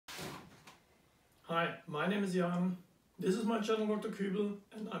Hi, my name is Jan. This is my channel Dr. Kübel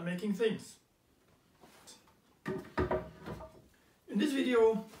and I'm making things. In this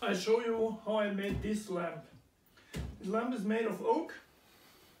video I show you how I made this lamp. This lamp is made of oak.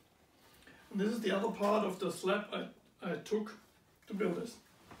 And this is the other part of the slab I took to build this.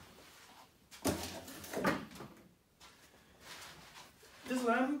 This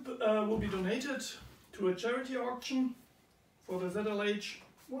lamp will be donated to a charity auction for the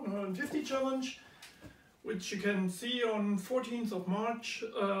ZLH150 Challenge, which you can see on 14th of March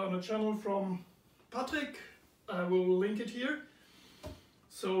on a channel from Patrick. I will link it here.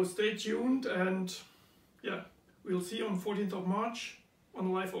 So stay tuned and yeah, we'll see you on 14th of March on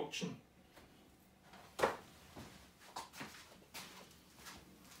a live auction.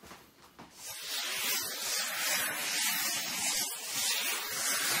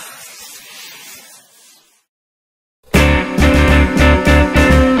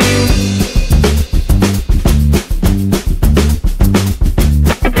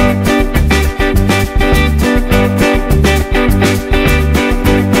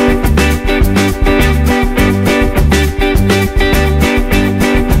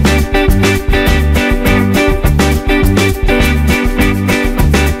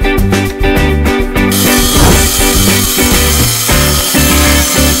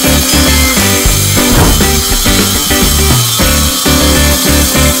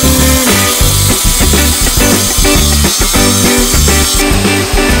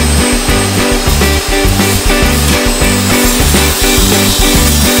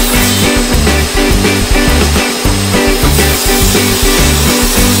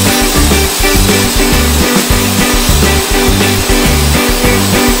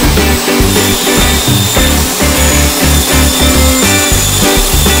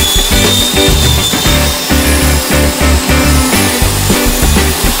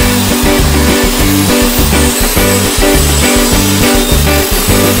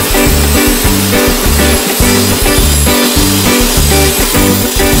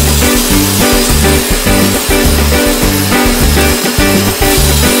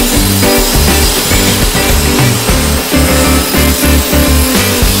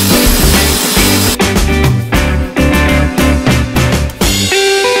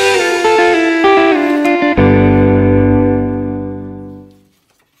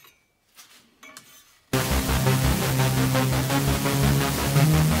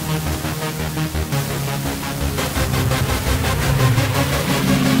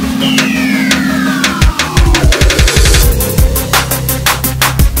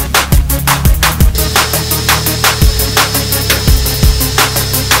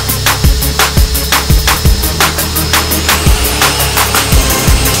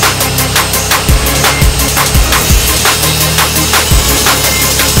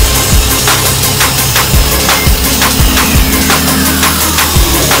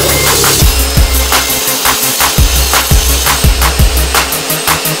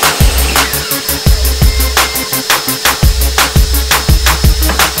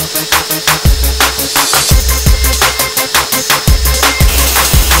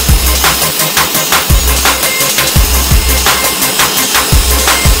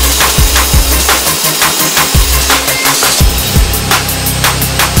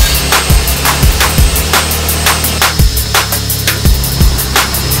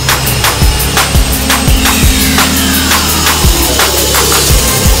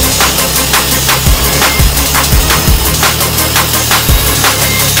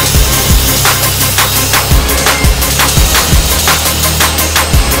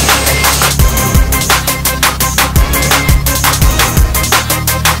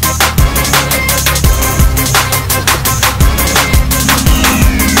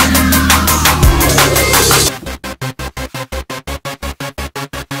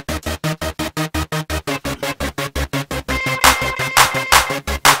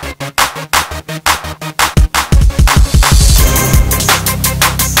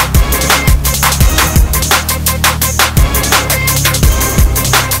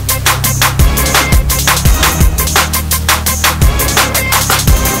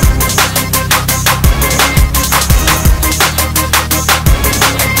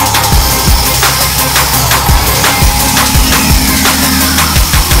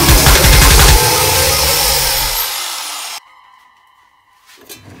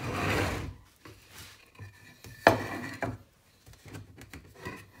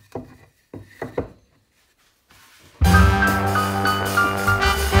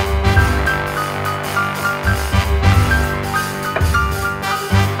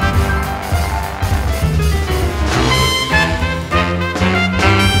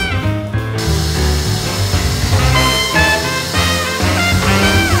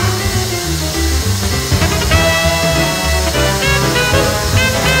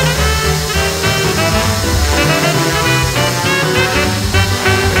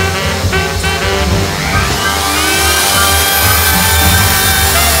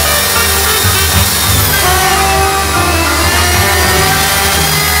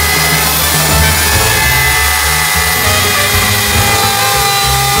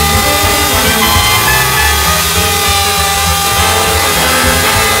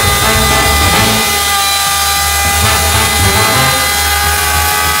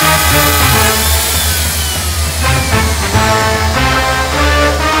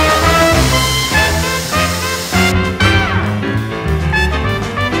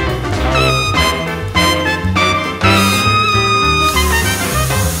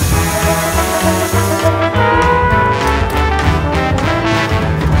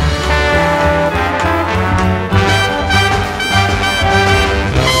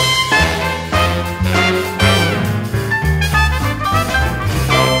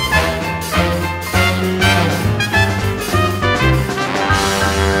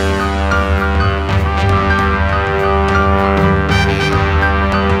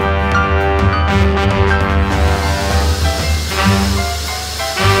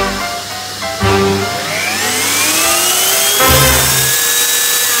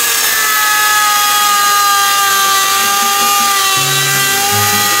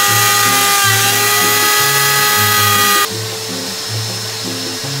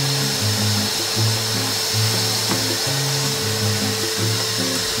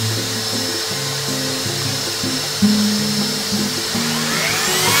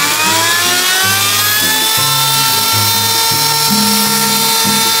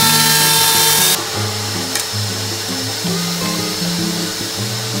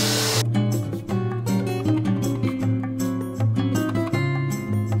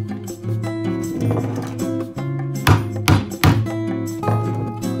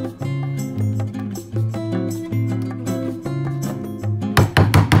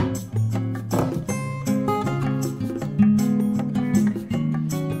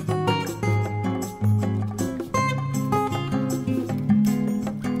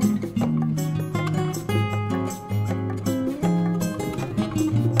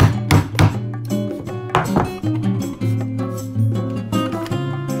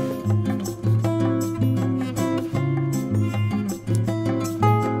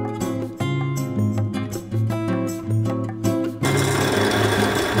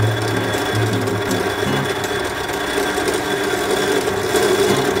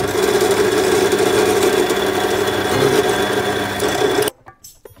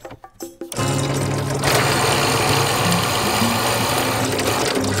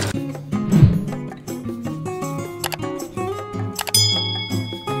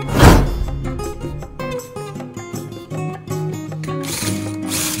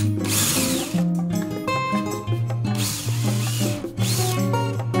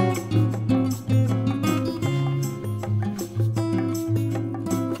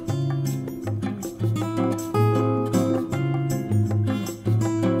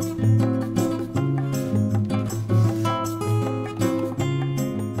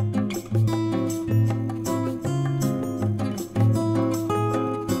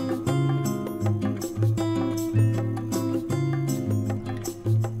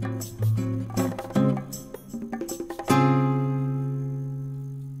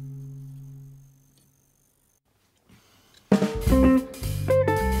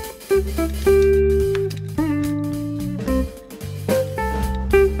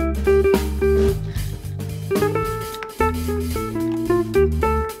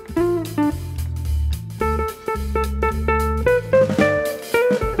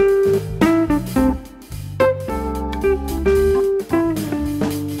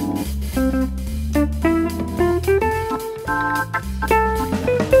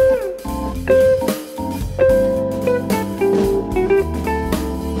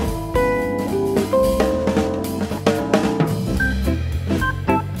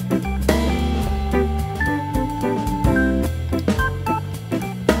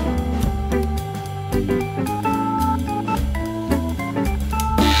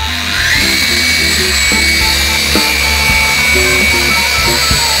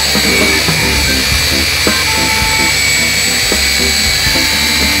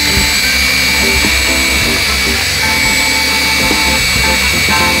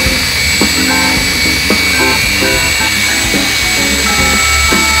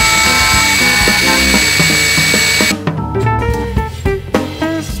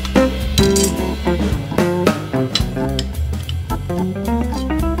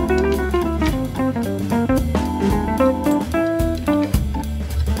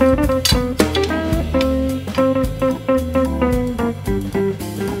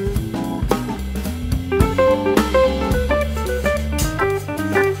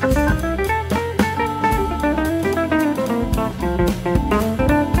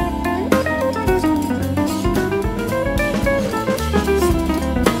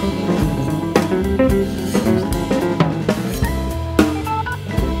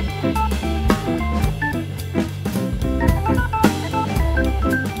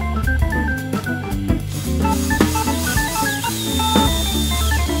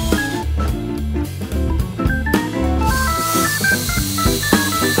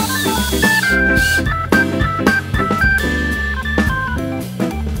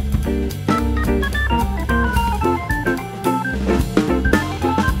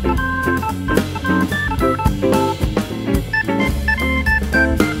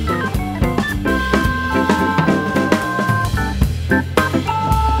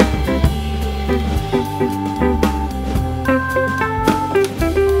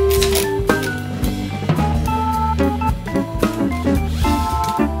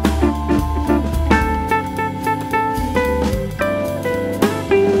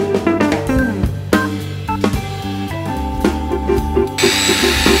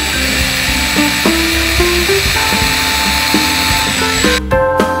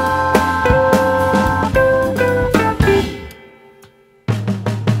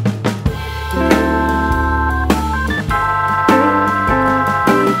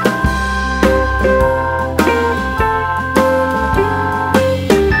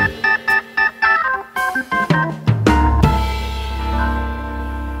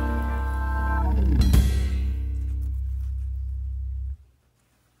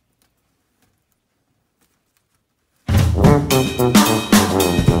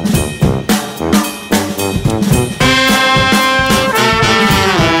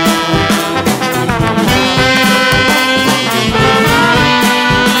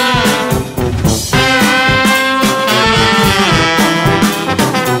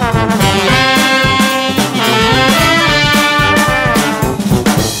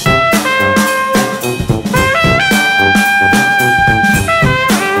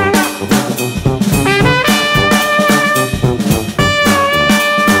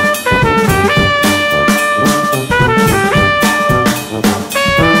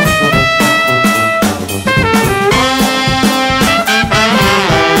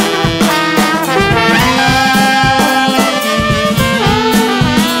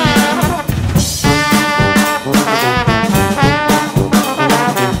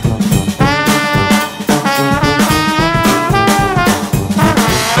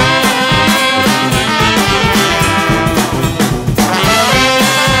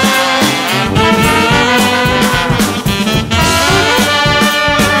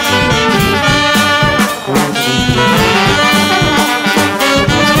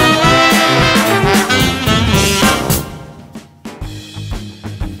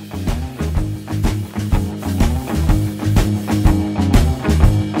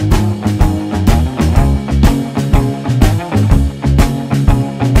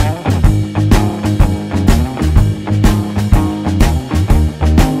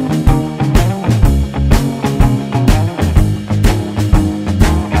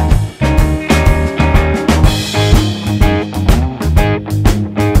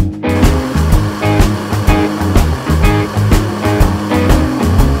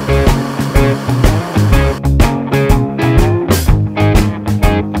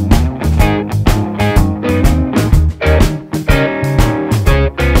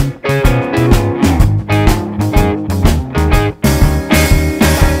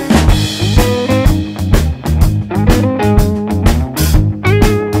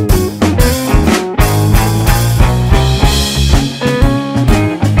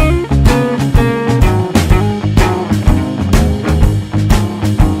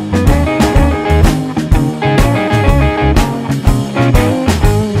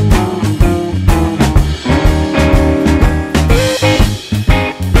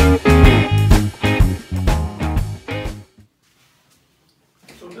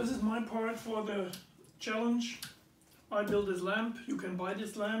 For the challenge, I built this lamp. You can buy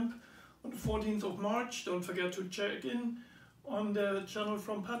this lamp on the 14th of March. Don't forget to check in on the channel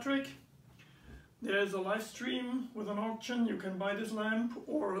from Patrick. There's a live stream with an auction. You can buy this lamp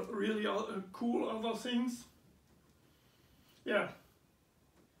or really cool other things. Yeah.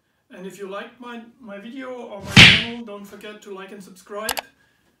 And if you liked my video or my channel, don't forget to like and subscribe.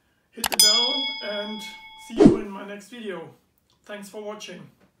 Hit the bell and see you in my next video. Thanks for watching.